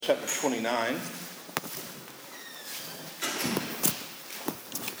29.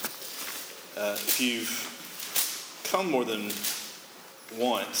 If you've come more than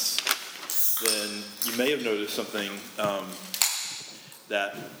once, then you may have noticed something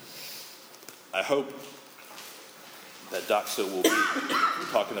that I hope that Doxa will be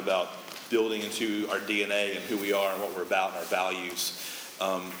talking about, building into our DNA and who we are and what we're about and our values.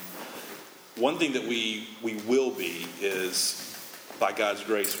 One thing that we will be is, by God's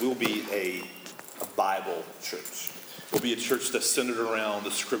grace, we'll be a Bible church. We'll be a church that's centered around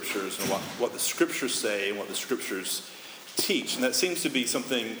the Scriptures and what the Scriptures say and what the Scriptures teach. And that seems to be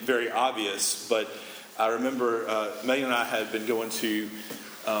something very obvious, but I remember Megan and I had been going to,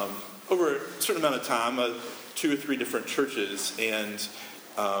 over a certain amount of time, 2 or 3 different churches, and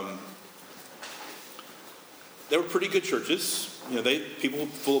they were pretty good churches. You know, people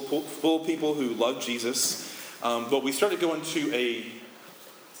full of people who love Jesus. But we started going to a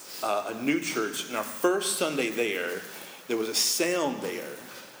new church, and our first Sunday there was a sound there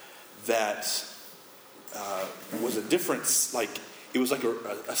that was a difference. Like, it was like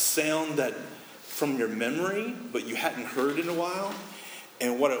a sound that from your memory, but you hadn't heard in a while.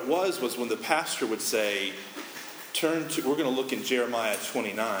 And what it was when the pastor would say, we're going to look in Jeremiah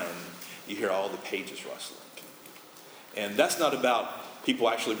 29, you hear all the pages rustling. And that's not about people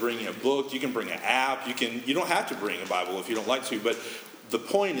actually bringing a book. You can bring an app. You don't have to bring a Bible if you don't like to. But the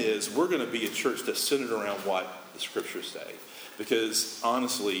point is, we're going to be a church that's centered around what the Scriptures say. Because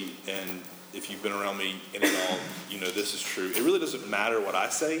honestly, and if you've been around me in it all, you know this is true. It really doesn't matter what I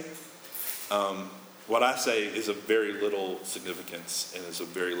say. What I say is of very little significance and is of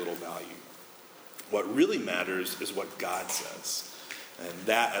very little value. What really matters is what God says. And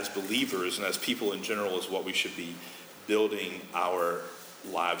that, as believers and as people in general, is what we should be building our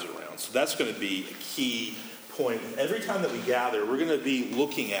lives around. So that's going to be a key point. Every time that we gather, we're going to be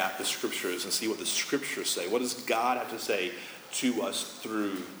looking at the Scriptures and see what the Scriptures say. What does God have to say to us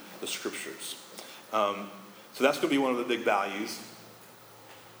through the Scriptures? So that's going to be one of the big values.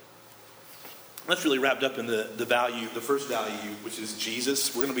 That's really wrapped up in the value, the first value, which is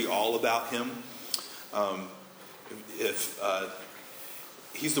Jesus. We're going to be all about him.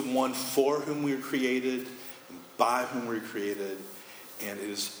 He's the one for whom we were created, and by whom we were created, and it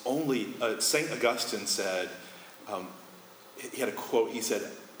is only, St. Augustine said, he had a quote, he said,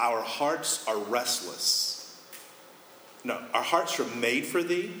 our hearts are restless. No, our hearts are made for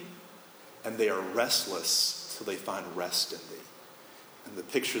thee, and they are restless till they find rest in thee. And the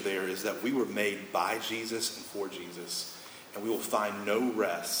picture there is that we were made by Jesus and for Jesus, and we will find no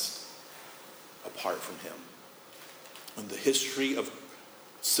rest apart from him. And the history of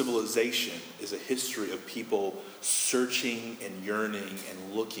civilization is a history of people searching and yearning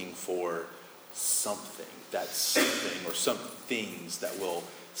and looking for something, that something or some things that will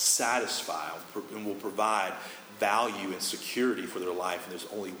satisfy and will provide value and security for their life. And there's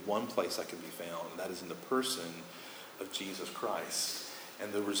only one place that can be found, and that is in the person of Jesus Christ.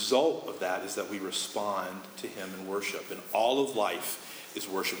 And the result of that is that we respond to him in worship. And all of life is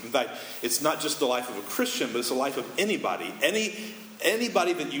worship. In fact, it's not just the life of a Christian, but it's the life of anybody.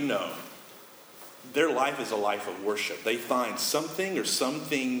 Anybody that you know, their life is a life of worship. They find something or some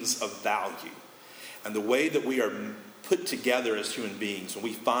things of value. And the way that we are put together as human beings, when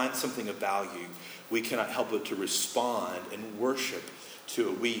we find something of value, we cannot help but to respond and worship to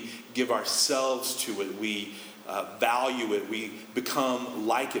it. We give ourselves to it. We value it. We become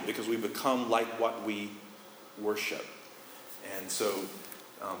like it because we become like what we worship. And so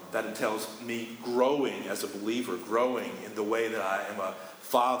that entails me growing as a believer, growing in the way that I am a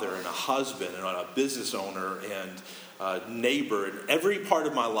father and a husband and a business owner and a neighbor. In every part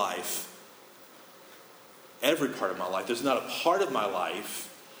of my life, there's not a part of my life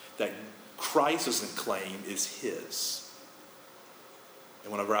that Christ doesn't claim is his.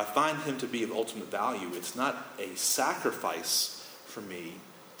 And whenever I find him to be of ultimate value, it's not a sacrifice for me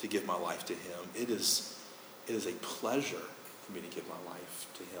to give my life to him. It is a pleasure for me to give my life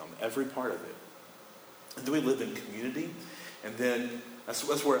to him, every part of it. And then we live in community, and then that's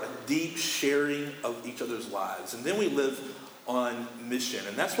where a deep sharing of each other's lives. And then we live on mission,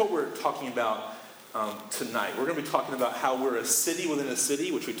 and that's what we're talking about tonight. We're going to be talking about how we're a city within a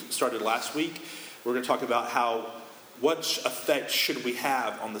city, which we started last week. We're going to talk about what effect should we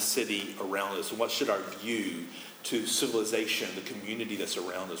have on the city around us, and what should our view to civilization, the community that's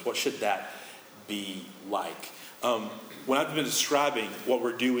around us, what should that be like? When I've been describing what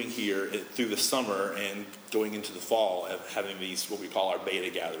we're doing here through the summer and going into the fall, of having these, what we call our beta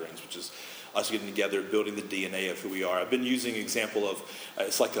gatherings, which is us getting together, building the DNA of who we are. I've been using an example of,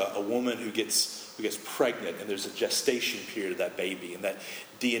 it's like a woman who gets pregnant, and there's a gestation period of that baby, and that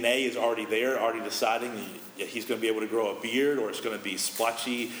DNA is already there, already deciding he's going to be able to grow a beard, or it's going to be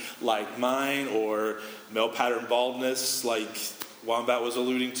splotchy like mine, or male pattern baldness like Wombat was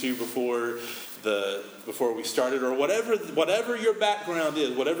alluding to before we started, or whatever your background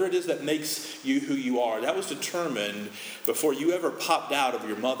is, whatever it is that makes you who you are. That was determined before you ever popped out of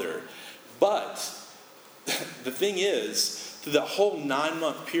your mother. But the thing is, through that whole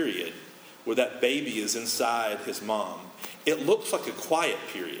 9-month period where that baby is inside his mom, it looks like a quiet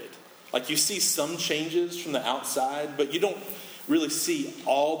period. Like you see some changes from the outside, but you don't really see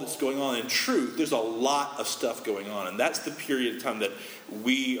all that's going on. In truth, there's a lot of stuff going on, and that's the period of time that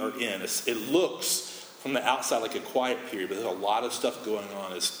we are in. It looks from the outside like a quiet period, but there's a lot of stuff going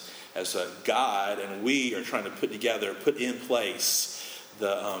on as a God, and we are trying to put in place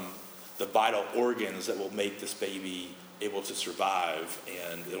the vital organs that will make this baby able to survive,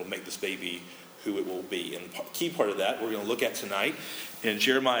 and it'll make this baby who it will be. And key part of that we're going to look at tonight in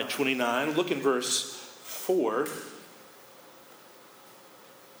Jeremiah 29. Look in verse 4.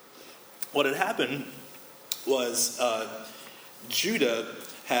 What had happened was Judah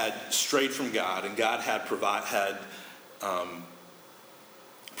had strayed from God, and God had provided a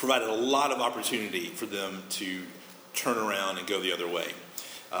lot of opportunity for them to turn around and go the other way.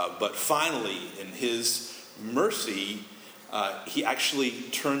 But finally, in his mercy, he actually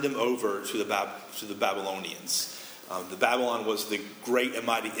turned them over to the Babylonians. The Babylon was the great and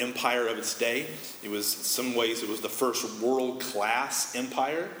mighty empire of its day. It was, in some ways, it was the first world-class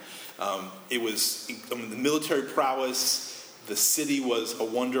empire. It was the military prowess. The city was a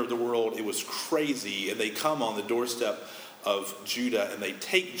wonder of the world. It was crazy. And they come on the doorstep of Judah, and they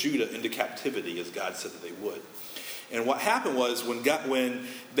take Judah into captivity, as God said that they would. And what happened was when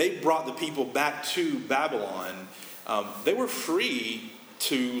they brought the people back to Babylon, they were free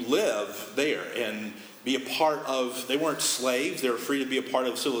to live there and be a part of, they weren't slaves, they were free to be a part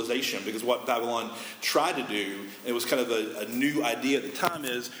of civilization, because what Babylon tried to do, it was kind of a new idea at the time,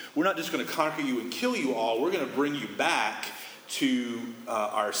 is we're not just going to conquer you and kill you all, we're going to bring you back to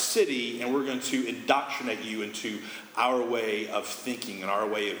our city, and we're going to indoctrinate you into our way of thinking and our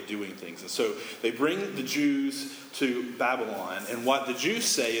way of doing things. And so they bring the Jews to Babylon, and what the Jews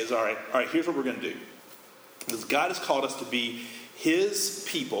say is, all right, here's what we're going to do. Because God has called us to be his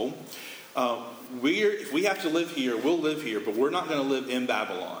people. If we have to live here, we'll live here, but we're not going to live in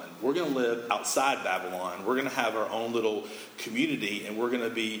Babylon. We're going to live outside Babylon. We're going to have our own little community, and we're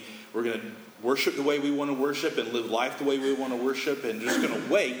going to worship the way we want to worship and live life the way we want to worship, and just going to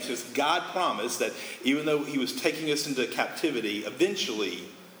wait, because God promised that even though he was taking us into captivity, eventually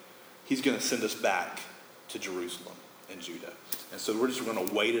he's going to send us back to Jerusalem and Judah. And so we're just going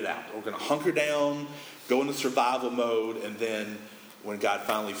to wait it out. We're going to hunker down, go into survival mode, and then when God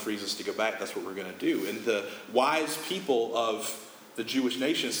finally frees us to go back, that's what we're going to do. And the wise people of the Jewish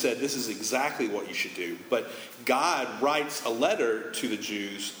nation said, this is exactly what you should do. But God writes a letter to the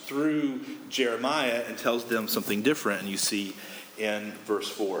Jews through Jeremiah and tells them something different. And you see in verse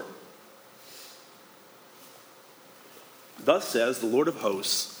 4. Thus says the Lord of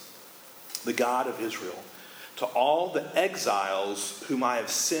hosts, the God of Israel, to all the exiles whom I have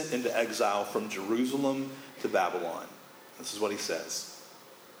sent into exile from Jerusalem to Babylon. This is what he says.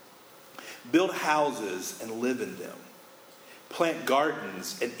 Build houses and live in them. Plant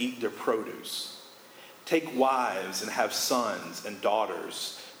gardens and eat their produce. Take wives and have sons and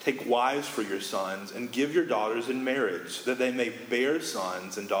daughters. Take wives for your sons and give your daughters in marriage, that they may bear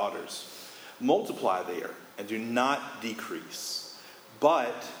sons and daughters. Multiply there and do not decrease.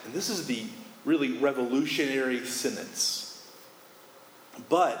 But, and this is the really revolutionary sentence,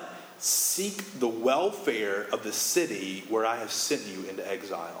 but seek the welfare of the city where I have sent you into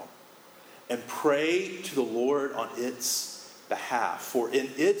exile, and pray to the Lord on its behalf, for in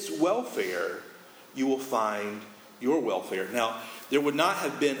its welfare you will find your welfare. Now, there would not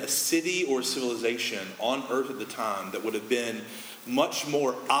have been a city or civilization on earth at the time that would have been much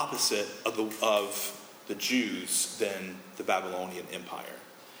more opposite of the Jews than the Babylonian Empire.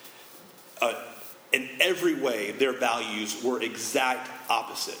 In every way, their values were exact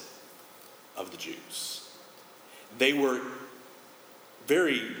opposite of the Jews. They were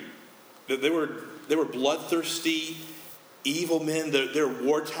bloodthirsty, evil men. Their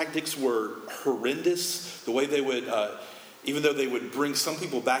war tactics were horrendous. The way they would, even though they would bring some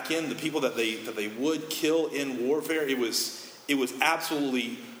people back in, the people that they would kill in warfare, it was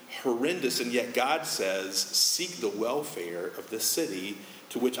absolutely horrendous. And yet God says, seek the welfare of this city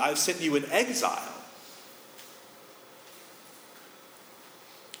to which I've sent you in exile.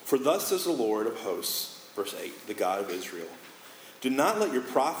 For thus says the Lord of hosts, verse 8, the God of Israel, do not let your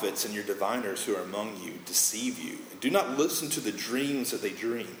prophets and your diviners who are among you deceive you, and do not listen to the dreams that they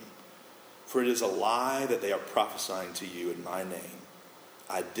dream. For it is a lie that they are prophesying to you in my name.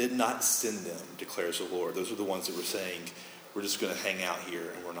 I did not send them, declares the Lord. Those are the ones that were saying, we're just going to hang out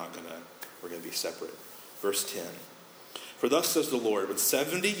here and we're going to be separate. Verse 10. For thus says the Lord, when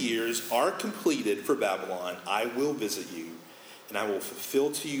 70 years are completed for Babylon, I will visit you, and I will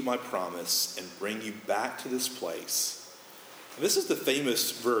fulfill to you my promise and bring you back to this place. And this is the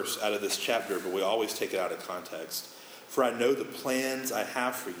famous verse out of this chapter, but we always take it out of context. For I know the plans I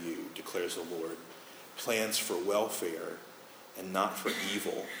have for you, declares the Lord, plans for welfare and not for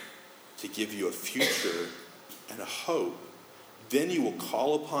evil, to give you a future and a hope. Then you will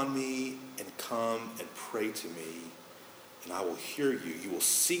call upon me and come and pray to me, and I will hear you. You will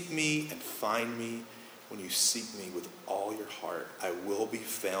seek me and find me when you seek me with all your heart. I will be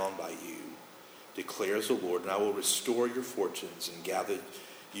found by you, declares the Lord, and I will restore your fortunes and gather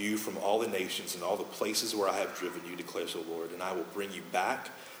you from all the nations and all the places where I have driven you, declares the Lord, and I will bring you back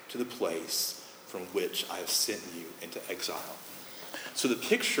to the place from which I have sent you into exile. So the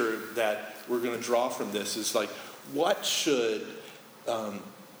picture that we're going to draw from this is like, what should the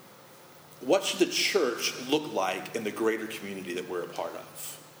church look like in the greater community that we're a part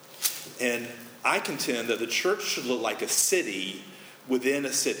of? And I contend that the church should look like a city within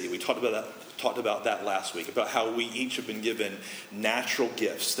a city. We talked about that last week, about how we each have been given natural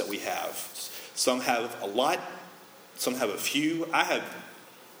gifts that we have. Some have a lot, some have a few. I have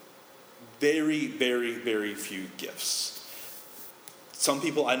very, very, very few gifts. Some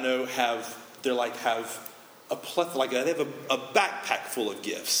people I know have a plethora, they have a backpack full of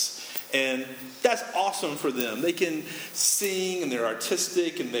gifts. And that's awesome for them. They can sing and they're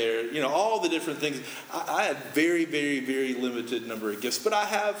artistic and they're, all the different things. I have very, very, very limited number of gifts. But I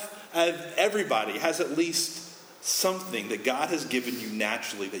have everybody has at least something that God has given you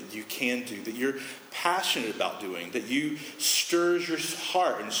naturally that you can do, that you're passionate about doing, that you stirs your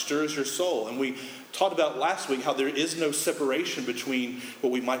heart and stirs your soul. And we talked about last week how there is no separation between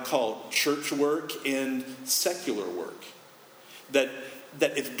what we might call church work and secular work. That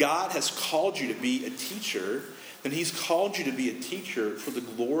if God has called you to be a teacher, then he's called you to be a teacher for the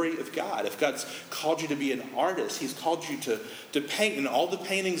glory of God. If God's called you to be an artist, he's called you to paint, and all the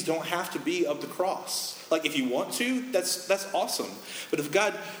paintings don't have to be of the cross. Like if you want to, that's awesome. But if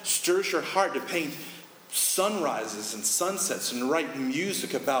God stirs your heart to paint sunrises and sunsets and write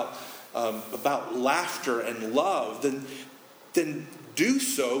music about laughter and love, then do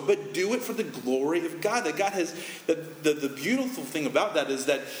so, but do it for the glory of God. That God has the beautiful thing about that is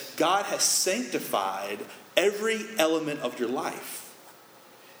that God has sanctified every element of your life.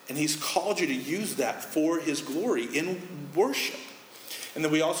 And he's called you to use that for his glory in worship. And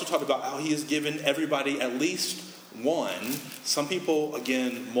then we also talked about how he has given everybody at least one, some people,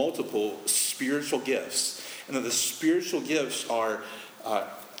 again, multiple spiritual gifts. And that the spiritual gifts are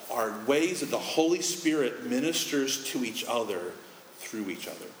ways that the Holy Spirit ministers to each other through each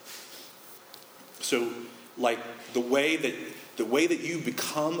other. So, like the way that you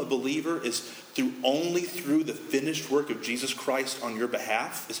become a believer is only through the finished work of Jesus Christ on your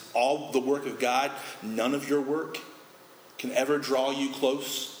behalf. It's all the work of God. None of your work can ever draw you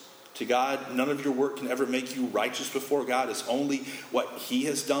close to God. None of your work can ever make you righteous before God. It's only what he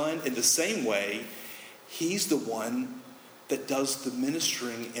has done. In the same way, he's the one that does the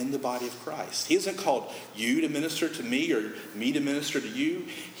ministering in the body of Christ. He hasn't called you to minister to me or me to minister to you.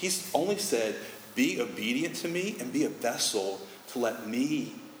 He's only said, be obedient to me and be a vessel to let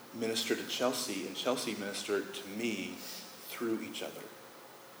me minister to Chelsea and Chelsea minister to me through each other.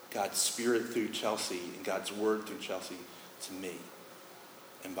 God's Spirit through Chelsea and God's Word through Chelsea to me,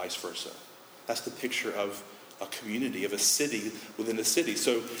 and vice versa. That's the picture of a community, of a city within a city.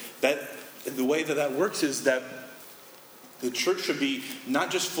 So that the way that works is that the church should be not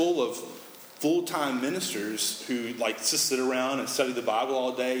just full of full-time ministers who like to sit around and study the Bible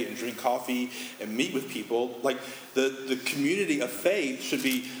all day and drink coffee and meet with people. Like the community of faith should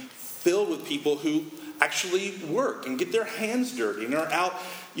be filled with people who actually work and get their hands dirty and are out,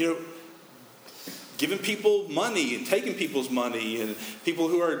 giving people money and taking people's money, and people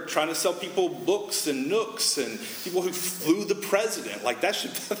who are trying to sell people books and nooks, and people who flew the president. Like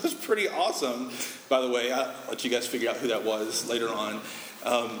that's pretty awesome. By the way, I'll let you guys figure out who that was later on.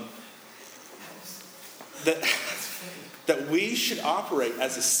 That we should operate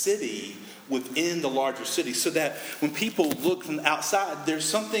as a city within the larger city, so that when people look from the outside, there's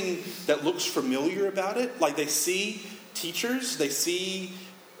something that looks familiar about it. Like they see teachers, they see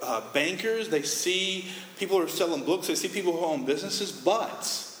bankers, they see people who are selling books, they see people who own businesses,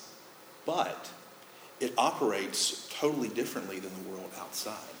 but but it operates totally differently than the world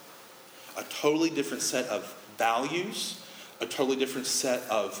outside. A totally different set of values, a totally different set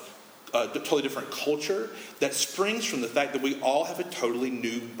of a totally different culture that springs from the fact that we all have a totally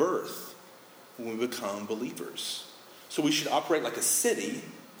new birth when we become believers. So we should operate like a city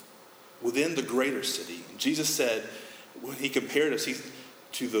within the greater city. Jesus said, when he compared us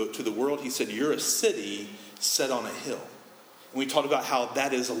to the world, he said, you're a city set on a hill. And we talked about how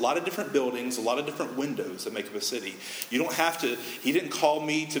that is a lot of different buildings, a lot of different windows that make up a city. You don't have to, he didn't call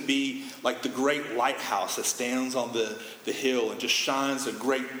me to be like the great lighthouse that stands on the hill and just shines a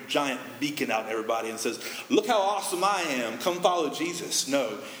great giant beacon out at everybody and says, look how awesome I am, come follow Jesus.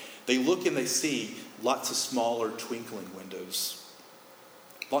 No, they look and they see lots of smaller twinkling windows.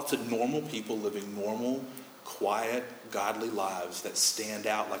 Lots of normal people living normal, quiet, godly lives that stand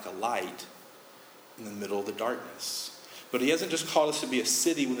out like a light in the middle of the darkness. But he hasn't just called us to be a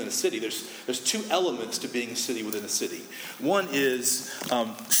city within a city. There's two elements to being a city within a city. One is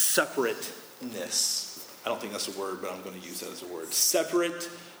separateness. I don't think that's a word, but I'm going to use that as a word.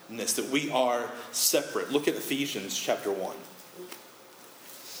 Separateness, that we are separate. Look at Ephesians chapter 1. No,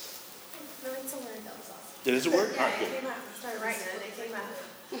 it's a word. That was awesome. It is a word? Yeah, All right, it good. came out. I started writing it and it came out.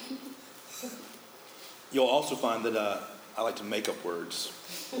 You'll also find that I like to make up words.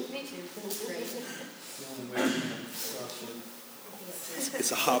 Me too. That's great.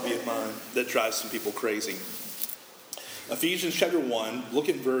 It's a hobby of mine that drives some people crazy. Ephesians chapter 1, look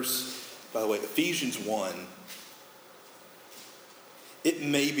at by the way, Ephesians 1. It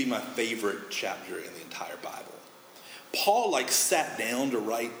may be my favorite chapter in the entire Bible. Paul sat down to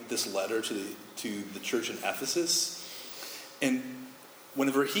write this letter to the church in Ephesus. And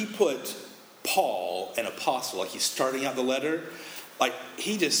whenever he put Paul, an apostle, he's starting out the letter,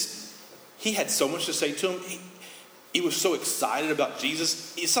 he had so much to say to him. He was so excited about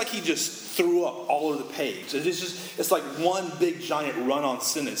Jesus. It's like he just threw up all over the page. It's like one big giant run-on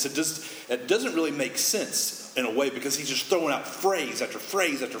sentence. It doesn't really make sense in a way because he's just throwing out phrase after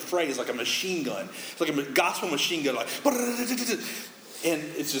phrase after phrase like a machine gun. It's like a gospel machine gun, and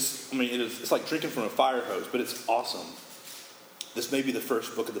it's just, it's like drinking from a fire hose, but it's awesome. This may be the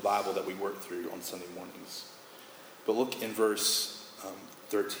first book of the Bible that we work through on Sunday mornings. But look in verse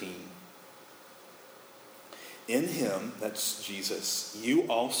 13. In him, that's Jesus, you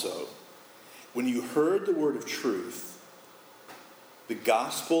also, when you heard the word of truth, the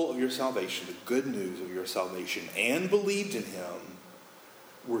gospel of your salvation, the good news of your salvation, and believed in him,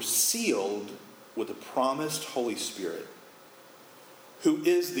 were sealed with the promised Holy Spirit, who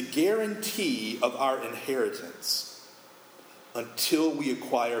is the guarantee of our inheritance until we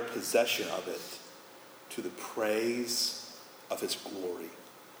acquire possession of it to the praise of his glory.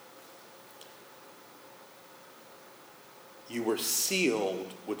 You were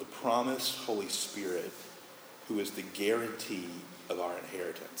sealed with the promised Holy Spirit, who is the guarantee of our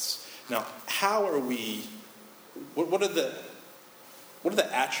inheritance. Now, how are we? What are the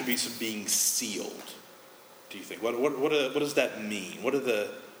attributes of being sealed? Do you think? What does that mean? What's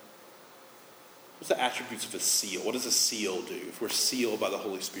the attributes of a seal? What does a seal do if we're sealed by the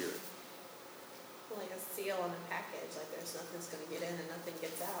Holy Spirit? Like a seal on a package, like there's nothing's going to get in and nothing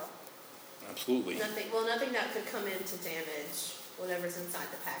gets out. Absolutely. Nothing that could come in to damage whatever's inside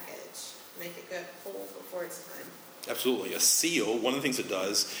the package. Make it good full before it's time. Absolutely. A seal, one of the things it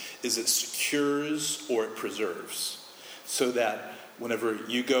does is it secures or it preserves. So that whenever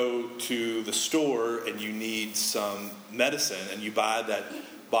you go to the store and you need some medicine and you buy that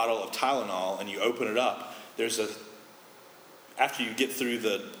bottle of Tylenol and you open it up, after you get through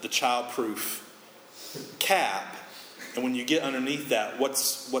the childproof cap, and when you get underneath that,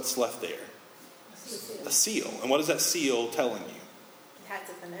 what's left there? A seal. And what is that seal telling you? It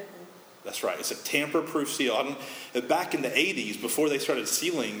hasn't been opened. That's right. It's a tamper-proof seal. Back in the 80s, before they started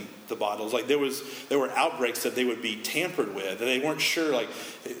sealing the bottles, there were outbreaks that they would be tampered with, and they weren't sure.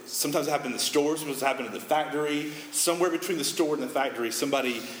 Sometimes it happened in the stores, sometimes it happened in the factory. Somewhere between the store and the factory,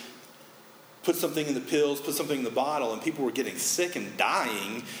 somebody put something in the pills, put something in the bottle, and people were getting sick and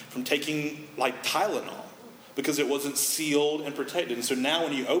dying from taking Tylenol, because it wasn't sealed and protected. And so now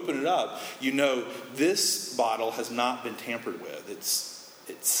when you open it up, you know this bottle has not been tampered with. It's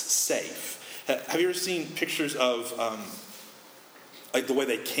safe. Have you ever seen pictures of the way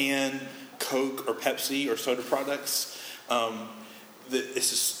they can Coke or Pepsi or soda products?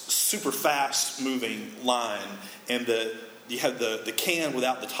 It's a super fast moving line, and you have the can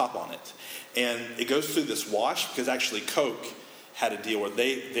without the top on it. And it goes through this wash, because actually Coke had a deal where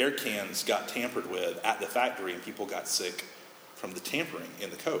their cans got tampered with at the factory and people got sick from the tampering in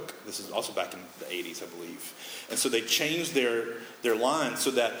the Coke. This is also back in the 80s, I believe. And so they changed their line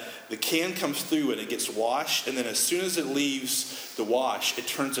so that the can comes through and it gets washed, and then as soon as it leaves the wash, it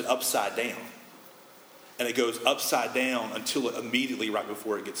turns it upside down. And it goes upside down until it immediately, right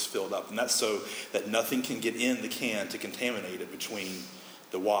before it gets filled up. And that's so that nothing can get in the can to contaminate it between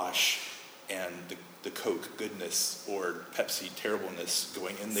the wash and the Coke goodness or Pepsi terribleness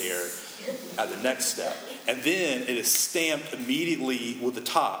going in there at the next step. And then it is stamped immediately with the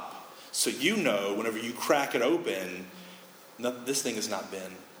top. So you know whenever you crack it open, this thing has not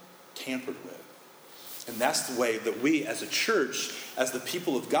been tampered with. And that's the way that we as a church, as the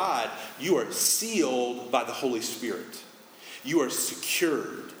people of God, you are sealed by the Holy Spirit. You are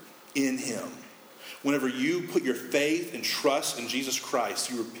secured in Him. Whenever you put your faith and trust in Jesus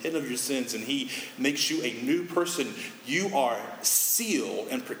Christ, you repent of your sins and He makes you a new person, you are sealed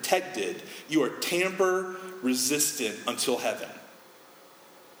and protected. You are tamper resistant until heaven.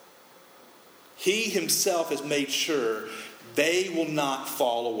 He Himself has made sure they will not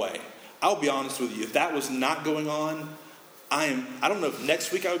fall away. I'll be honest with you, if that was not going on, I don't know if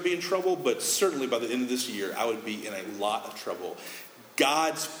next week I would be in trouble, but certainly by the end of this year, I would be in a lot of trouble.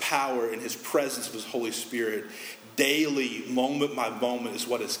 God's power and His presence of His Holy Spirit daily, moment by moment, is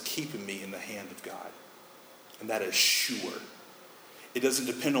what is keeping me in the hand of God. And that is sure. It doesn't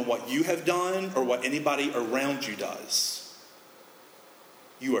depend on what you have done or what anybody around you does.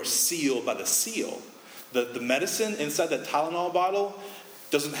 You are sealed by the seal. The medicine inside that Tylenol bottle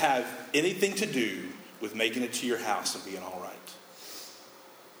doesn't have anything to do with making it to your house and being all right.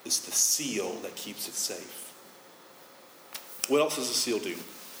 It's the seal that keeps it safe. What else does the seal do?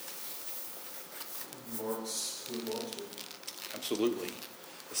 Marks who belongs to. Absolutely.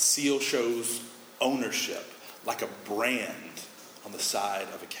 The seal shows ownership, like a brand on the side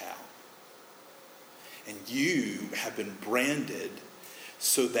of a cow. And you have been branded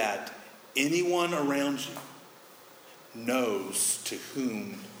so that anyone around you knows to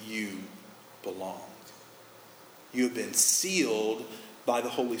whom you belong. You have been sealed by the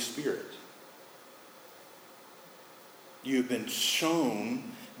Holy Spirit. You have been shown,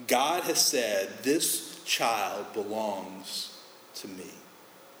 God has said, this child belongs to me.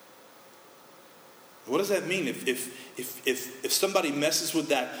 What does that mean? If somebody messes with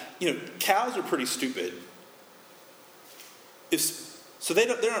that, cows are pretty stupid. So they're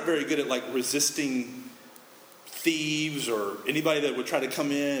not very good at resisting thieves or anybody that would try to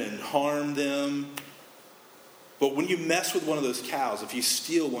come in and harm them. But when you mess with one of those cows, if you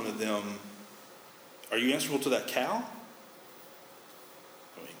steal one of them, are you answerable to that cow?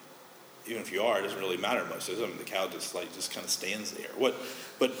 I mean, even if you are, it doesn't really matter much. The cow just kind of stands there.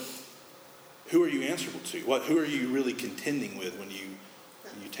 But who are you answerable to? Who are you really contending with when you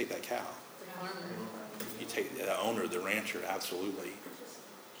take that cow? The farmer. You take the owner, the rancher, absolutely.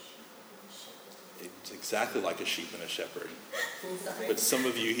 It's exactly like a sheep and a shepherd. But some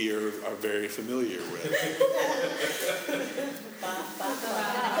of you here are very familiar with.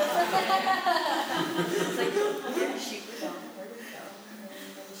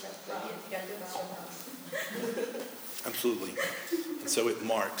 Absolutely. And so it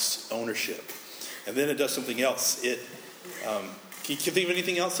marks ownership. And then it does something else. Can you think of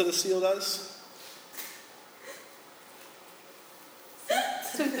anything else that a seal does?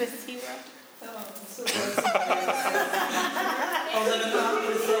 Superhero. I'm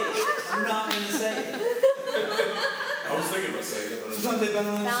not going to say it. I was thinking about saying it. Something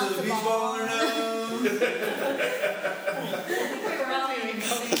better to the beach ball or no?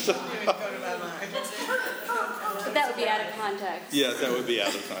 But that would be out of context. Yeah, that would be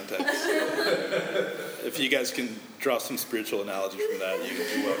out of context. If you guys can draw some spiritual analogy from that,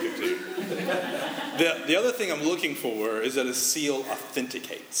 you're welcome to. The other thing I'm looking for is that a seal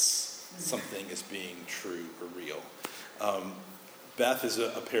authenticates something as being true or real. Beth is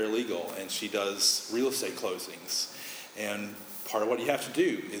a paralegal, and she does real estate closings. And part of what you have to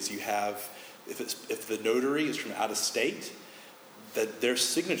do is if the notary is from out of state, that their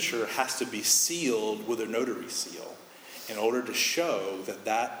signature has to be sealed with a notary seal in order to show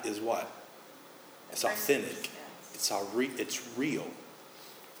that is what? It's authentic. It's real.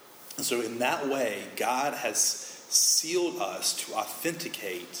 And so in that way, God has sealed us to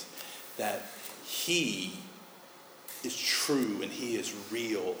authenticate that He is true and He is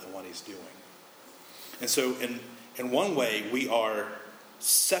real in what He's doing. And so in one way, we are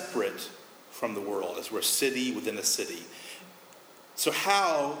separate from the world as we're a city within a city. So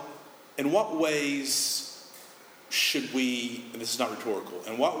in what ways should we, and this is not rhetorical,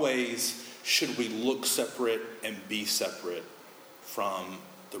 in what ways should we look separate and be separate from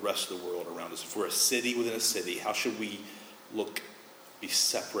the rest of the world around us? If we're a city within a city, how should we be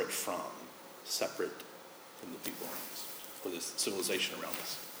separate from the people around us, or this civilization around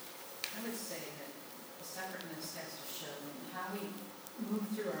us? I would say that the separateness has to show in how we move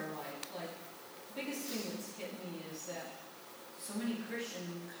through our life. Like, the biggest thing that's hit me is that so many Christian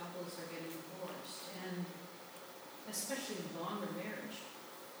couples are getting divorced, and especially longer marriage.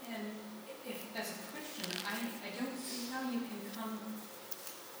 And if, as a Christian, I don't see how you can come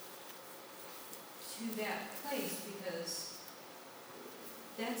to that place, because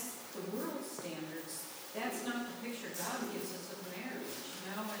that's the world's standards. That's not the picture God gives us of marriage,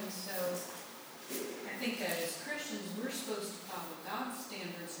 And so I think that as Christians, we're supposed to follow God's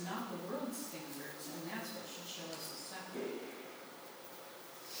standards, not the world's standards, and that's what should show us as separate.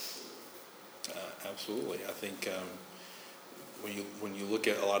 Absolutely. I think when you look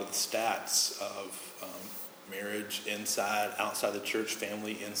at a lot of the stats of marriage outside the church,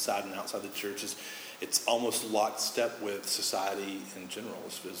 family inside and outside the church, it's almost lockstep with society in general.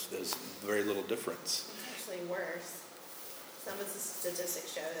 There's very little difference. It's actually worse. Some of the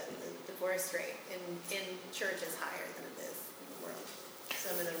statistics show that the divorce rate in church is higher than it is in the world.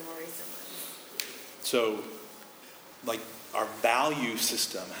 Some of the more recent ones. So, like, our value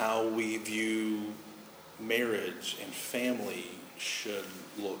system, how we view marriage and family should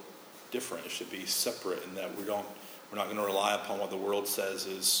look different. It should be separate, in that we're not going to rely upon what the world says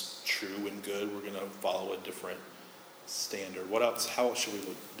is true and good. We're going to follow a different standard. What else? How else should we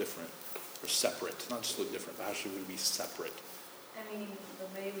look different or separate? Not just look different, but how should we be separate? I mean, the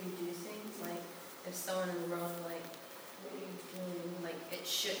way we do things, like, if someone in the world, like, what are you doing? Like, it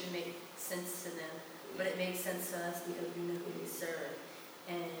shouldn't make sense to them, but it makes sense to us because we know who we serve.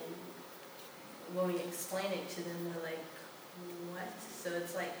 And when we explain it to them, they're like, what? So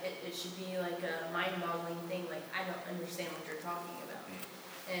it's like, it should be like a mind-boggling thing, like, I don't understand what you're talking about.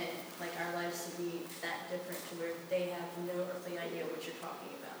 And like, our lives should be that different to where they have no earthly idea what you're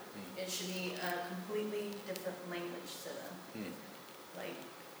talking about. It should be a completely different language to them. Like,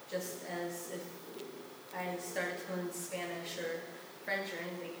 just as if I started to learn Spanish or French or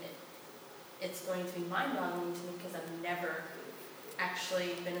anything, it's going to be mind-boggling to me because I've never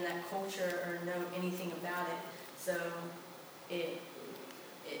actually been in that culture or know anything about it. So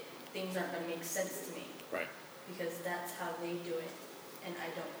things aren't going to make sense to me. Right. Because that's how they do it, and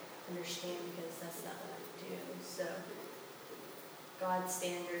I don't understand because that's not what I do. So God's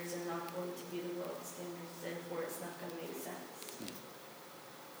standards are not going to be the world's standards, therefore it's not going to make sense.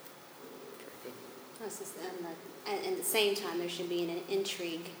 And at the same time, there should be an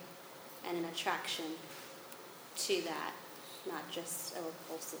intrigue and an attraction to that, not just a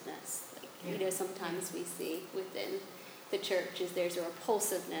repulsiveness. Like, sometimes we see within the churches there's a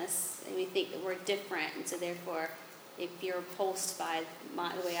repulsiveness, and we think that we're different, and so therefore, if you're repulsed by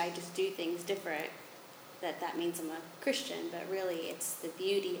the way I just do things different, that means I'm a Christian. But really, it's the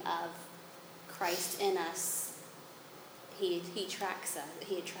beauty of Christ in us. He attracts us.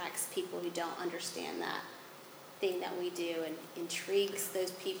 He attracts people who don't understand that thing that we do, and intrigues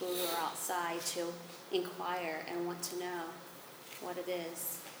those people who are outside to inquire and want to know what it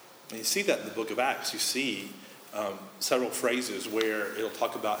is. And you see that in the book of Acts. You see several phrases where it'll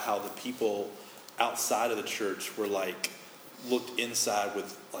talk about how the people outside of the church were looked inside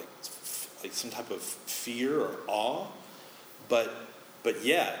with like some type of fear or awe, but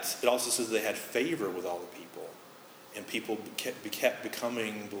yet it also says they had favor with all the people, and people kept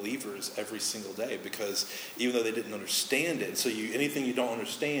becoming believers every single day, because even though they didn't understand it, so anything you don't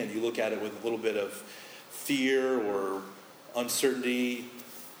understand, you look at it with a little bit of fear or uncertainty,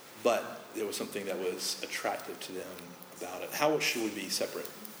 but there was something that was attractive to them about it. How should we be separate?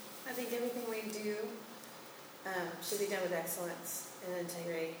 I think everything we do should be done with excellence and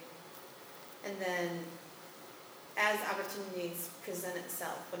integrity. And then as opportunities present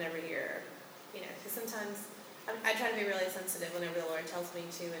itself whenever because sometimes I try to be really sensitive whenever the Lord tells me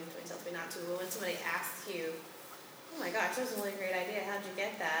to and when he tells me not to. But when somebody asks you, oh my gosh, that was a really great idea, how'd you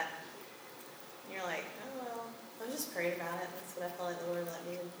get that? And you're like, oh well, I just prayed about it. That's what I felt like the Lord led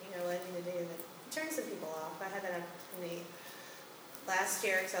me to do. And it turns some people off. I had that opportunity last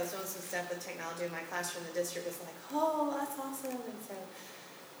year because I was doing some stuff with technology in my classroom. The district was like, oh, that's awesome. And so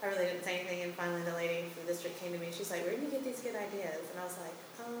I really didn't say anything. And finally the lady from the district came to me. She's like, where do you get these good ideas? And I was like,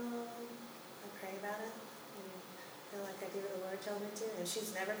 I pray about it. And I feel like I do what the Lord told me to. And she's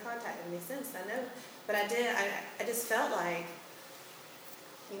never contacted me since. I know. But I did. I just felt like,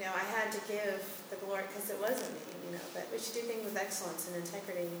 I had to give the glory because it wasn't me, but we should do things with excellence and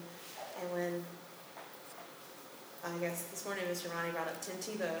integrity. And when, I guess this morning Mr. Ronnie brought up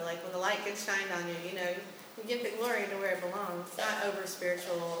Tentivo, like when the light gets shined on you, you give the glory to where it belongs. It's not over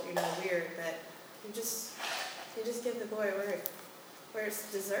spiritual, weird, but you just You just give the glory where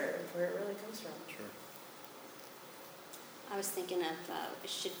it's deserved, where it really comes from. Sure. I was thinking of it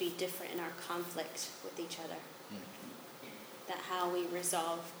should be different in our conflict with each other. That how we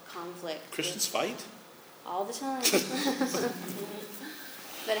resolve conflict. Christians fight? All the time.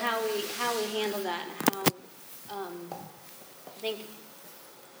 But how we handle that, and how I think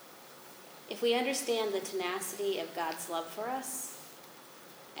if we understand the tenacity of God's love for us,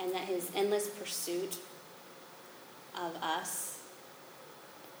 and that His endless pursuit of us,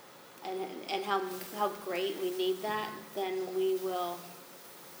 and how great we need that, then we will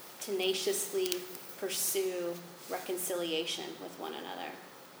tenaciously pursue reconciliation with one another,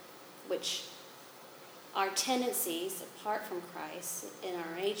 which our tendencies, apart from Christ, in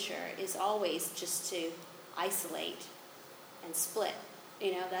our nature, is always just to isolate and split.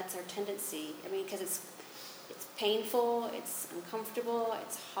 That's our tendency. I mean, because it's painful, it's uncomfortable,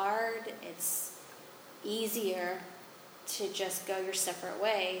 it's hard, it's easier to just go your separate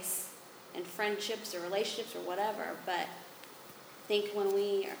ways in friendships or relationships or whatever. But I think when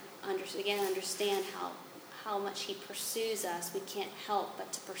we understand how much He pursues us, we can't help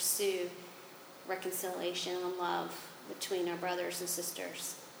but to pursue reconciliation and love between our brothers and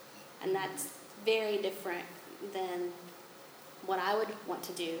sisters. And that's very different than what I would want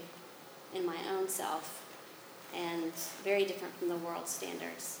to do in my own self, and very different from the world's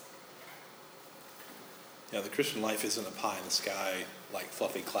standards. Yeah, the Christian life isn't a pie in the sky, like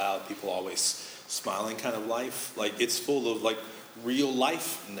fluffy cloud, people always smiling kind of life. Like, it's full of, like, real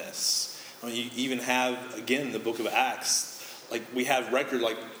lifeness. I mean, you even have, again, the book of Acts, like, we have record,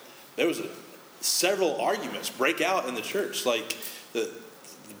 like, there was several arguments break out in the church. Like,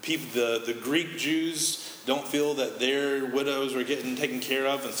 the Greek Jews don't feel that their widows are getting taken care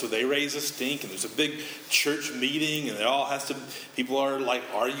of, and so they raise a stink, and there's a big church meeting, and people are like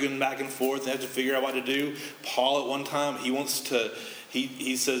arguing back and forth and have to figure out what to do. Paul at one time,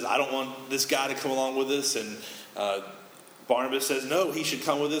 he says, I don't want this guy to come along with us, and Barnabas says, no, he should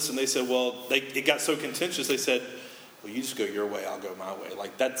come with us, and they said, well, it got so contentious, they said, well, you just go your way, I'll go my way.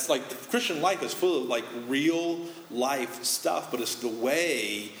 Like, that's like, the Christian life is full of like real life stuff, but it's the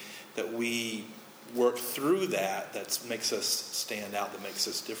way that we work through that makes us stand out, that makes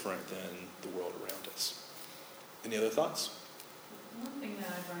us different than the world around us. Any other thoughts? One thing that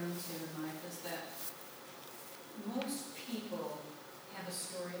I've run into in life is that most people have a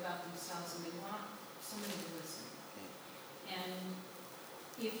story about themselves and they want somebody to listen. And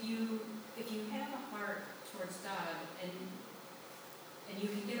if you have a heart towards God and you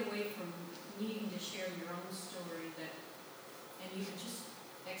can get away from needing to share your own story, and you can just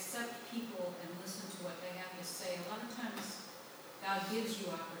accept people and listen to what they have to say. A lot of times God gives you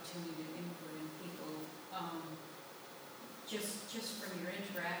opportunity to input in people, just from your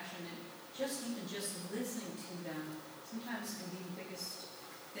interaction, and just listening to them sometimes can be the biggest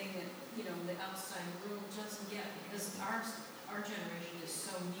thing that the outside world doesn't get, because our generation is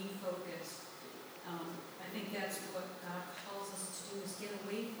so me focused. I think that's what God calls us to do, is get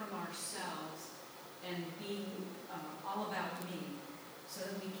away from ourselves and be all about me, so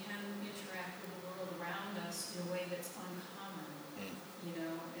that we can interact with the world around us in a way that's uncommon,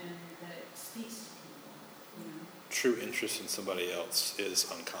 and that it speaks to people, True interest in somebody else is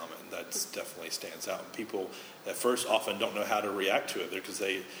uncommon. That definitely stands out. People at first often don't know how to react to it because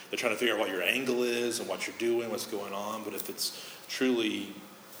they're trying to figure out what your angle is and what you're doing, what's going on. But if it's truly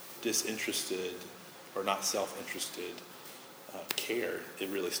disinterested or not self-interested care, it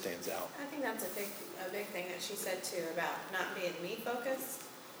really stands out. I think that's a big thing that she said too, about not being me focused.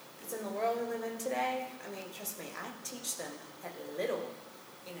 Because in the world we live in today, I mean, trust me, I teach them at little,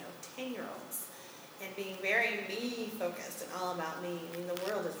 10-year-olds, and being very me focused and all about me. I mean, the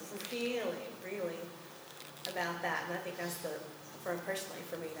world is really, really about that, and I think that's for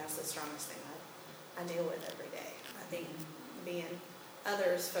me, that's the strongest thing I deal with every day. I think being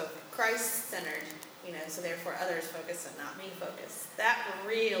others focused, Christ-centered, so therefore others focused and not me focused. That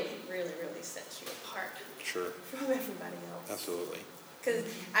really, really, really sets you apart. Sure. From everybody else. Absolutely. Because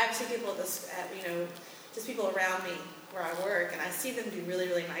I've seen people just people around me where I work, and I see them do really,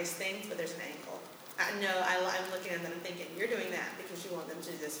 really nice things, but there's an angle. I know I'm looking at them and thinking, you're doing that because you want them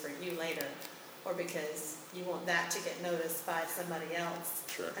to do this for you later, or because you want that to get noticed by somebody else.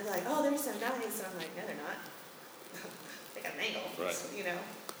 Sure. And they're like, oh, they're so nice. And I'm like, no, they're not. They got an angle. Right.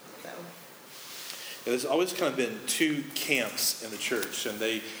 So. There's always kind of been two camps in the church, and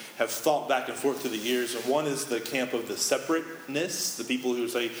they have thought back and forth through the years. And one is the camp of the separateness, the people who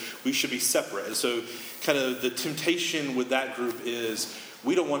say we should be separate. And so kind of the temptation with that group is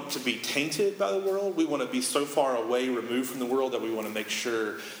we don't want to be tainted by the world. We want to be so far away, removed from the world, that we want to make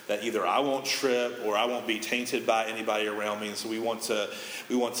sure that either I won't trip or I won't be tainted by anybody around me. And so we want to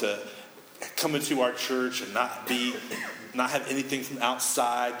come into our church and not have anything from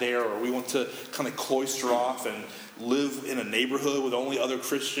outside there, or we want to kind of cloister off and live in a neighborhood with only other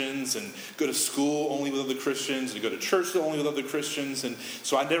Christians, and go to school only with other Christians, and go to church only with other Christians. And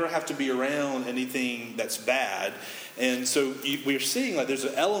so I never have to be around anything that's bad. And so we're seeing like there's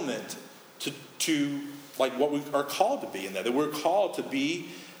an element to like what we are called to be in that we're called to be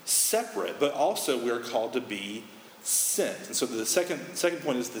separate, but also we're called to be sent. And so the second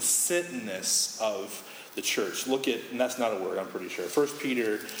point is the sentness of the church. Look at, and that's not a word, I'm pretty sure. 1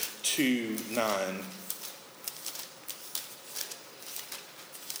 Peter 2:9.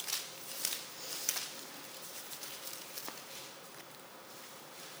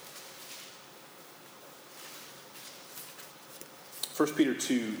 First Peter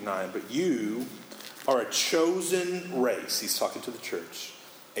 2:9, but you are a chosen race. He's talking to the church.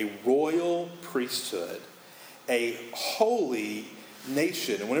 A royal priesthood, a holy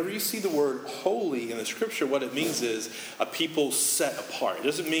nation. And whenever you see the word holy in the scripture, what it means is a people set apart. It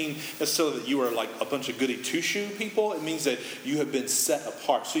doesn't mean necessarily that you are like a bunch of goody two-shoe people. It means that you have been set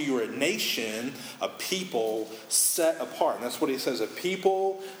apart. So you are a nation, a people set apart. And that's what he says, a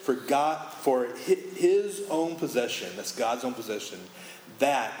people for God, for his own possession. That's God's own possession.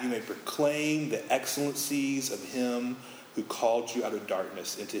 That you may proclaim the excellencies of him who called you out of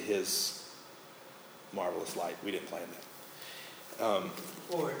darkness into his marvelous light. We didn't plan that.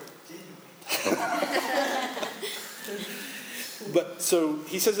 Or didn't we? But so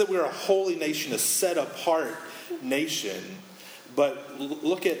he says that we're a holy nation, a set apart nation. But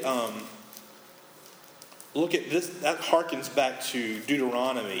look at this. That harkens back to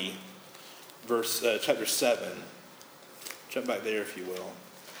Deuteronomy, chapter 7. Jump back there, if you will.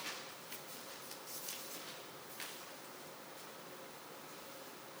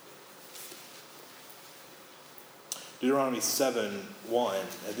 Deuteronomy 7:1.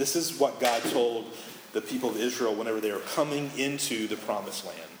 And this is what God told the people of Israel whenever they were coming into the promised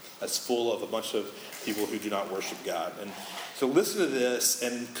land. That's full of a bunch of people who do not worship God. And so listen to this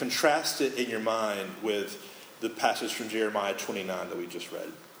and contrast it in your mind with the passage from Jeremiah 29 that we just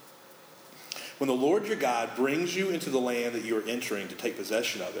read. When the Lord your God brings you into the land that you are entering to take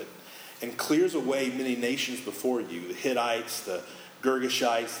possession of it, and clears away many nations before you, the Hittites, the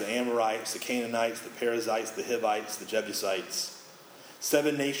Girgashites, the Amorites, the Canaanites, the Perizzites, the Hivites, the Jebusites,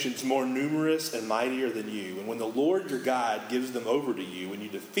 7 nations more numerous and mightier than you. And when the Lord your God gives them over to you and you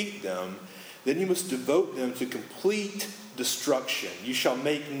defeat them, then you must devote them to complete destruction. You shall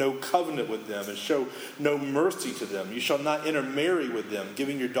make no covenant with them and show no mercy to them. You shall not intermarry with them,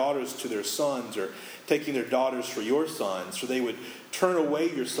 giving your daughters to their sons or taking their daughters for your sons, for they would turn away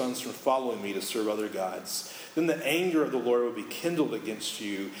your sons from following me to serve other gods. Then the anger of the Lord would be kindled against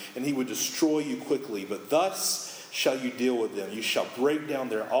you, and he would destroy you quickly. But thus shall you deal with them. You shall break down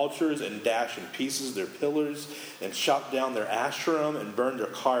their altars and dash in pieces their pillars, and chop down their Asherim and burn their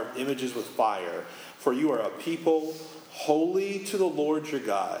carved images with fire. For you are a people holy to the Lord your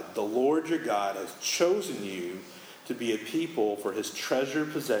God. The Lord your God has chosen you to be a people for his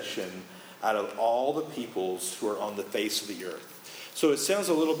treasured possession out of all the peoples who are on the face of the earth. So it sounds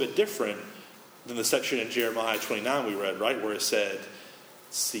a little bit different than the section in Jeremiah 29 we read, right? Where it said,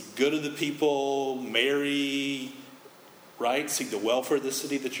 seek good of the people, marry, right? Seek the welfare of the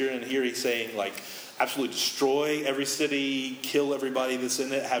city that you're in. Here he's saying, like, absolutely destroy every city, kill everybody that's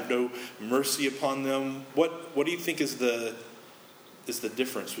in it, have no mercy upon them. What do you think is the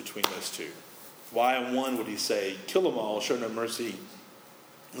difference between those two? Why in one would he say, kill them all, show no mercy?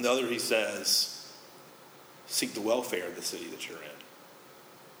 And the other he says, seek the welfare of the city that you're in.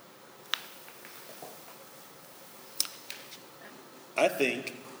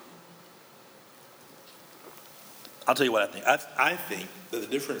 I'll tell you what I think. I think that the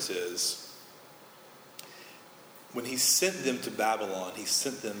difference is when he sent them to Babylon, he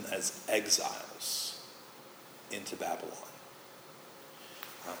sent them as exiles into Babylon.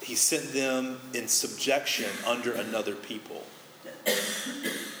 He sent them in subjection under another people.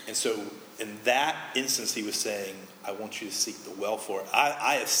 And so in that instance, he was saying, I want you to seek the welfare.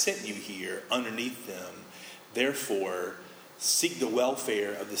 I have sent you here underneath them. Therefore, seek the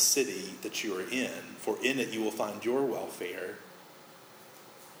welfare of the city that you are in, for in it you will find your welfare.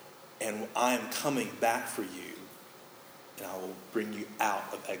 And I am coming back for you, and I will bring you out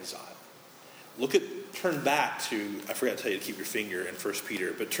of exile. Turn back to, I forgot to tell you to keep your finger in 1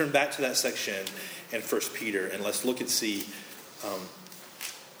 Peter, but turn back to that section in 1 Peter, and let's look and see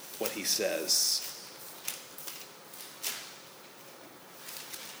what he says.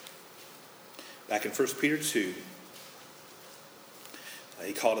 back in 1 Peter 2,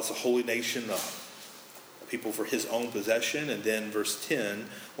 he called us a holy nation, a people for his own possession. And then verse 10,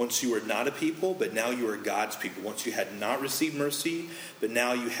 once you were not a people, but now you are God's people. Once you had not received mercy, but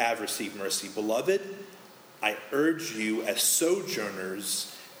now you have received mercy. Beloved, I urge you as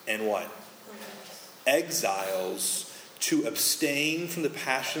sojourners and what? Exiles, to abstain from the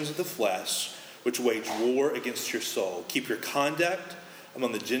passions of the flesh, which wage war against your soul. Keep your conduct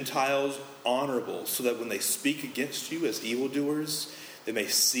among the Gentiles honorable, so that when they speak against you as evildoers, they may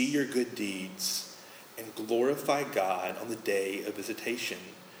see your good deeds and glorify God on the day of visitation.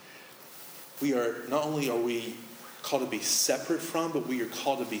 Not only are we called to be separate from, but we are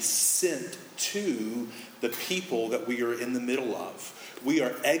called to be sent to the people that we are in the middle of. We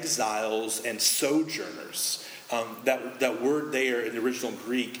are exiles and sojourners. That word there in the original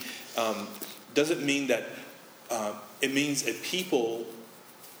Greek doesn't mean that, it means a people.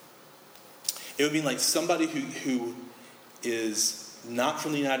 It would mean like somebody who is not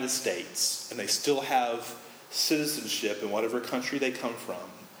from the United States, and they still have citizenship in whatever country they come from,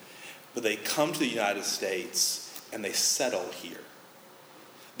 but they come to the United States and they settle here.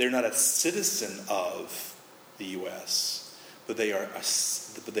 They're not a citizen of the U.S., but they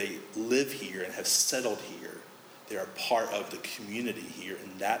live here and have settled here. They are part of the community here,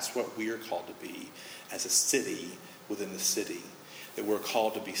 and that's what we are called to be as a city within the city. That we're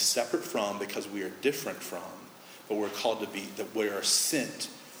called to be separate from because we are different from, but we're called to be, that we are sent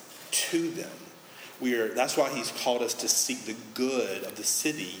to them. That's why he's called us to seek the good of the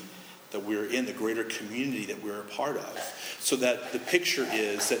city that we're in, the greater community that we're a part of. So that the picture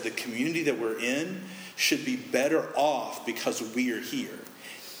is that the community that we're in should be better off because we are here.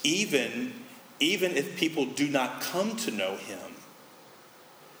 Even if people do not come to know him,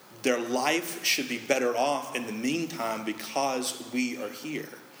 their life should be better off in the meantime because we are here.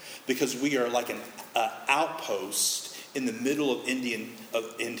 Because we are like an outpost in the middle of in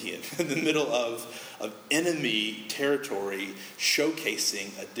the middle of enemy territory,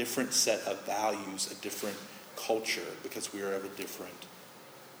 showcasing a different set of values, a different culture, because we are of a different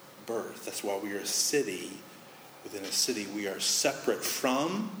birth. That's why we are a city within a city. We are separate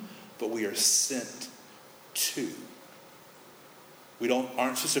from, but we are sent to. We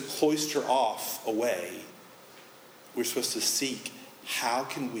aren't supposed to cloister off away. We're supposed to seek how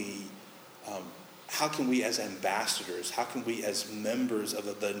can we as ambassadors, how can we as members of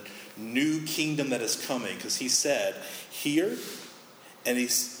the new kingdom that is coming? Because he said here, and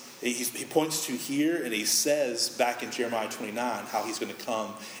he points to here, and he says back in Jeremiah 29 how he's going to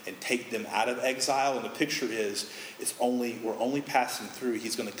come and take them out of exile. And the picture is we're only passing through.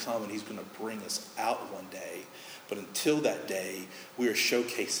 He's going to come and he's going to bring us out one day. But until that day, we are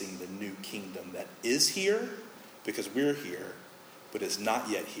showcasing the new kingdom that is here because we're here, but is not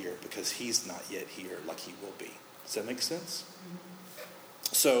yet here because he's not yet here like he will be. Does that make sense?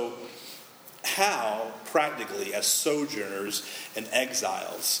 So, how, practically, as sojourners and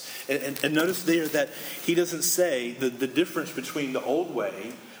exiles, and notice there that he doesn't say the difference between the old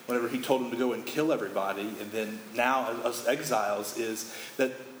way, whenever he told them to go and kill everybody, and then now as exiles, is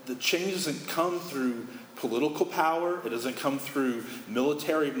that the change doesn't come through political power. It doesn't come through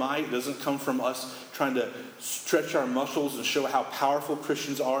military might. It doesn't come from us trying to stretch our muscles and show how powerful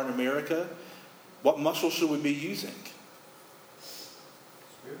Christians are in America. What muscles should we be using?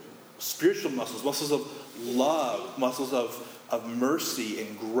 Spiritual muscles of love, muscles of mercy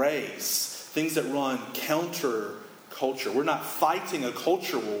and grace, things that run counter culture. We're not fighting a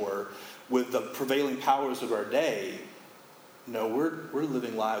culture war with the prevailing powers of our day. No, we're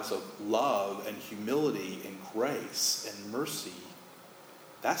living lives of love and humility and grace and mercy.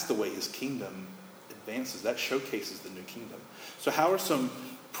 That's the way his kingdom advances. That showcases the new kingdom. So how are some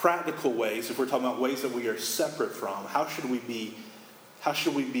practical ways, if we're talking about ways that we are separate from, how should we be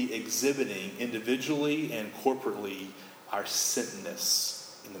exhibiting individually and corporately our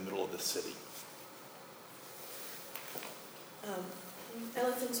sentness in the middle of the city? I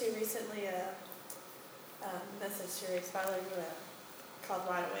listened to recently a message series by Larry called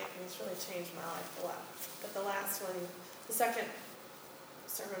Wide Awake, and it's really changed my life a lot. But the last one, the second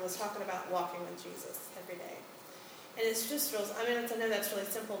sermon, was talking about walking with Jesus every day. And it's just real, I know that's really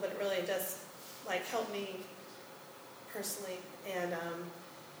simple, but it really does help me personally. And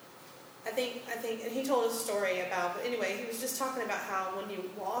I think, and he told a story about, but anyway, he was just talking about how when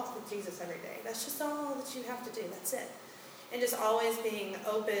you walk with Jesus every day, that's just all that you have to do, that's it. And just always being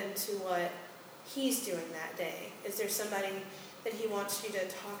open to what he's doing that day. Is there somebody that he wants you to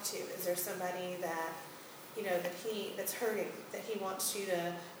talk to? Is there somebody that, that's hurting, that he wants you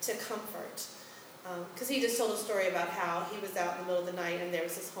to comfort? Because he just told a story about how he was out in the middle of the night and there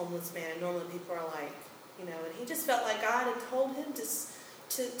was this homeless man, and normally people are like, and he just felt like God had told him to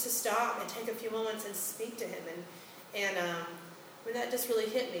stop and take a few moments and speak to him, and that just really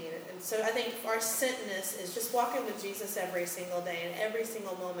hit me. And so I think our sentness is just walking with Jesus every single day and every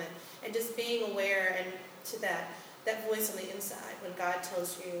single moment, and just being aware and to that voice on the inside when God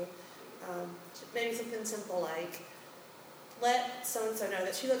tells you maybe something simple like, let so-and-so know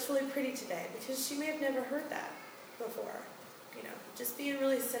that she looks really pretty today, because she may have never heard that before. Just being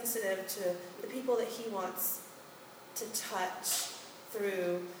really sensitive to the people that he wants to touch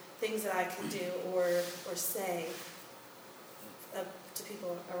through things that I can do or say to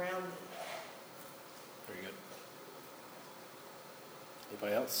people around me. Very good.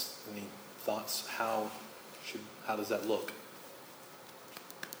 Anybody else? Any thoughts? How does that look?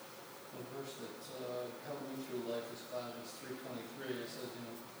 The verse that helped me through life is Colossians 3:23. It says,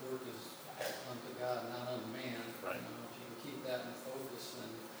 work is unto God, not unto man. Right. If you can keep that in focus,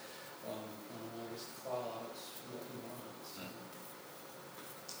 then I guess the fallout is what he wants.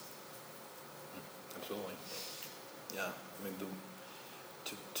 Absolutely. Yeah. I mean,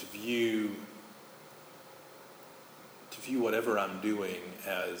 to view whatever I'm doing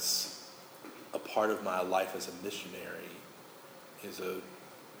as a part of my life as a missionary is a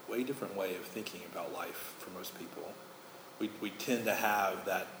way different way of thinking about life for most people. We tend to have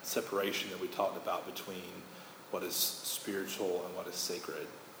that separation that we talked about between what is spiritual and what is sacred.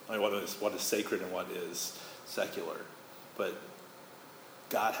 I mean, what is sacred and what is secular. But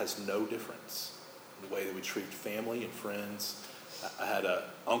God has no difference in the way that we treat family and friends. I had an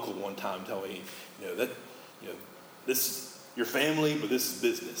uncle one time tell me, this is your family, but this is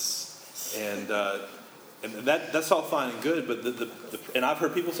business, and that's all fine and good. But and I've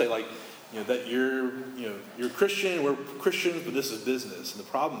heard people say that you're a Christian, we're Christians, but this is business. And the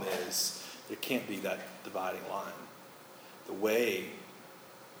problem is there can't be that dividing line. The way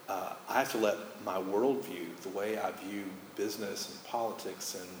I have to let my worldview, the way I view business and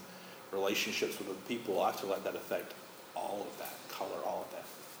politics and relationships with other people, I have to let that affect all of that, color all of that.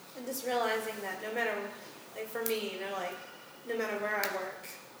 And just realizing that no matter, for me, no matter where I work,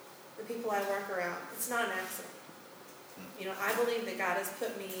 the people I work around, it's not an accident. I believe that God has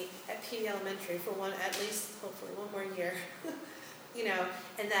put me at PD Elementary for at least hopefully one more year,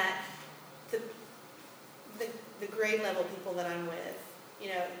 and that the grade level people that I'm with,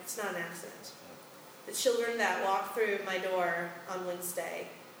 it's not an accident. The children that walk through my door on Wednesday,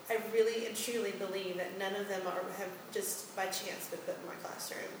 I really and truly believe that none of them have just by chance been put in my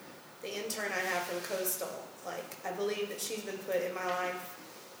classroom. The intern I have from Coastal, I believe that she's been put in my life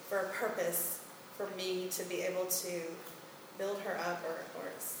for a purpose, for me to be able to build her up or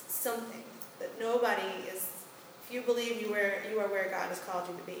something. That nobody is, if you believe you are where God has called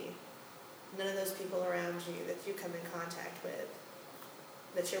you to be, none of those people around you that you come in contact with,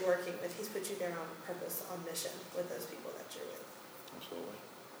 that you're working with, he's put you there on purpose, on mission with those people that you're with. Absolutely.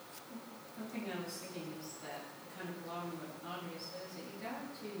 One thing I was thinking is that, kind of along with what Andrea says, that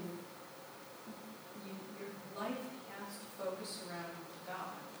your life has to focus around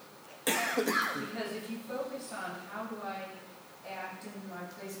God. Because if you focus on how do I act in my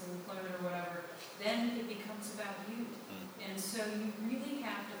place of employment or whatever, then it becomes about you. And so you really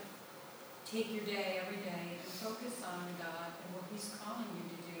have to take your day every day and focus on God and what he's calling you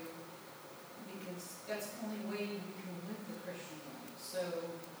to do, because that's the only way you can live the Christian life. So,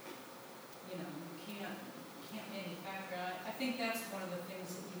 you can't manufacture. I think that's one of the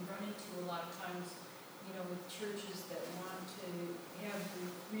things that you run into a lot of times, with churches that want to have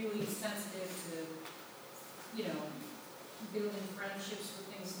really sensitive to, building friendships with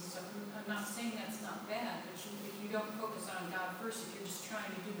things and stuff. I'm not saying that's not bad, but if you don't focus on God first, if you're just trying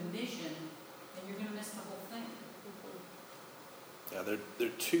to do the mission, then you're going to miss the whole thing. Yeah, there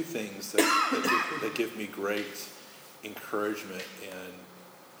are two things that give me great encouragement, and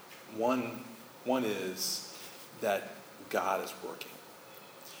one is that God is working.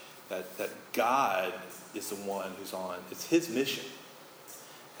 That God is the one who's on. It's his mission.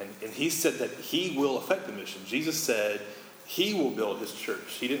 And he said that he will affect the mission. Jesus said he will build his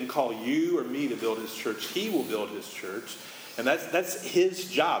church. He didn't call you or me to build his church. He will build his church. And that's his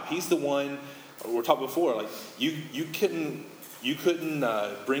job. He's the one, we were talking before, you couldn't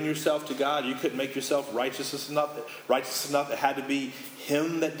bring yourself to God. You couldn't make yourself righteous enough. It had to be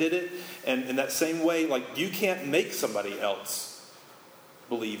him that did it. And in that same way, you can't make somebody else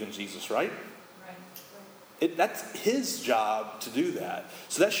believe in Jesus, right? That's his job to do that.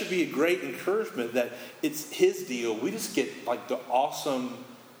 So that should be a great encouragement that it's his deal. We just get the awesome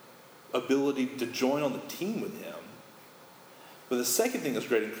ability to join on the team with him. But the second thing that's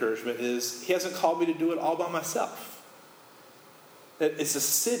great encouragement is he hasn't called me to do it all by myself. It's a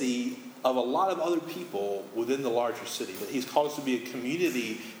city of a lot of other people within the larger city. That he's called us to be a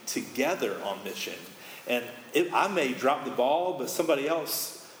community together on mission. And I may drop the ball, but somebody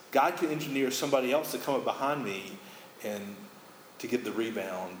else, God can engineer somebody else to come up behind me and to get the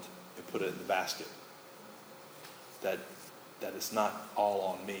rebound and put it in the basket. That is not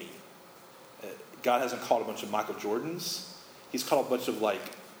all on me. God hasn't called a bunch of Michael Jordans. He's called a bunch of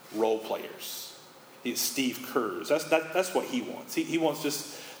role players. He's Steve Kerrs. That's what he wants. He wants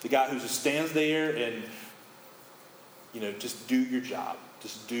just the guy who just stands there and, just do your job.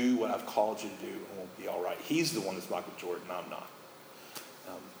 Just do what I've called you to do and we'll be all right. He's the one that's Michael Jordan. I'm not.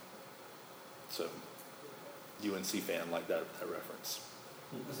 So, UNC fan like that reference.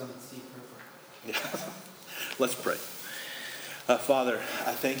 Because I'm at Steve Kerr. Yeah. Let's pray. Father,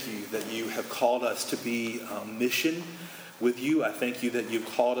 I thank you that you have called us to be on mission with you. I thank you that you've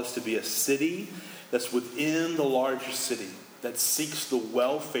called us to be a city that's within the larger city, that seeks the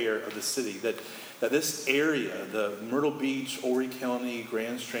welfare of the city, that this area, the Myrtle Beach, Horry County,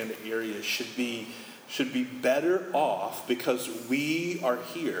 Grand Strand area should be better off because we are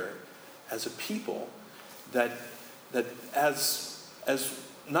here as a people that as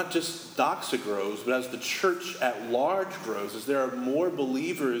not just Doxa grows, but as the church at large grows, as there are more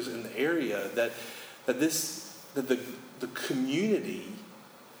believers in the area, that the community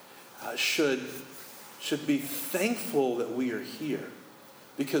should be thankful that we are here,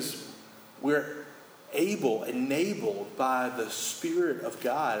 because we're enabled by the Spirit of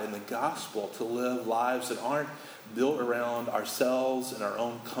God and the gospel to live lives that aren't built around ourselves and our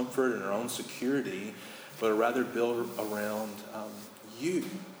own comfort and our own security, but are rather built around you.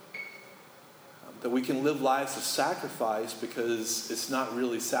 That we can live lives of sacrifice because it's not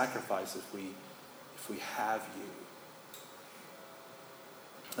really sacrifice if we have you.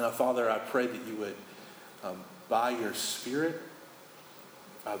 Now, Father, I pray that you would, by your Spirit,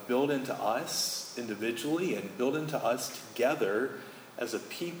 build into us individually and build into us together as a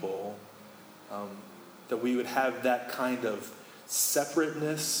people, that we would have that kind of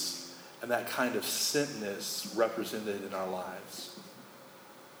separateness and that kind of sentness represented in our lives.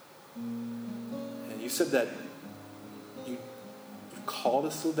 And you said that you've called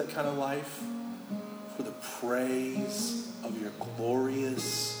us to live that kind of life for the praise of your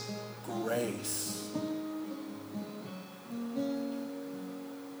glorious grace.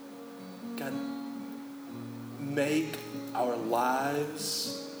 God, make our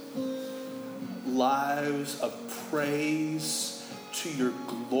lives of praise to your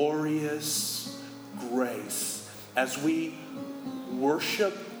glorious grace. As we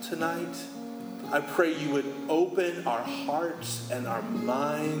worship tonight, I pray you would open our hearts and our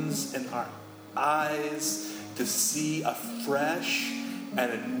minds and our eyes to see afresh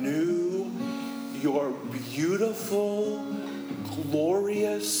and anew your beautiful,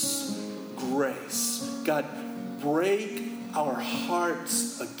 glorious grace. God, break our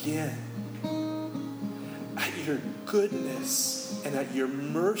hearts again at your goodness and at your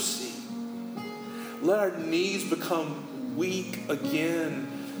mercy. Let our knees become weak again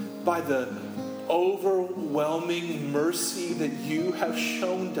by the overwhelming mercy that you have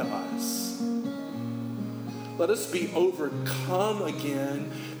shown to us. Let us be overcome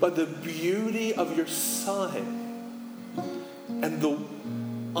again by the beauty of your Son and the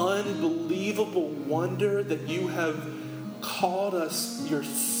unbelievable wonder that you have called us your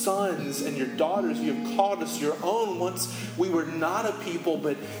sons and your daughters. You have called us your own. Once we were not a people,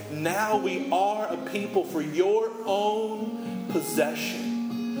 but now we are a people for your own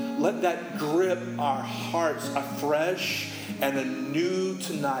possession. Let that grip our hearts afresh and anew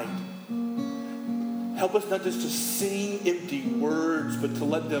tonight. Help us not just to sing empty words, but to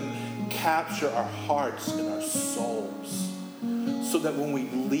let them capture our hearts and our souls, so that when we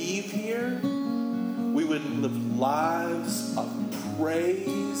leave here, we would live lives of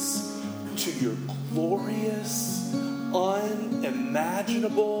praise to your glorious,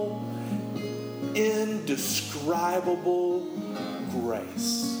 unimaginable, indescribable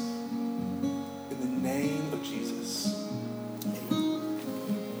grace. In the name of Jesus.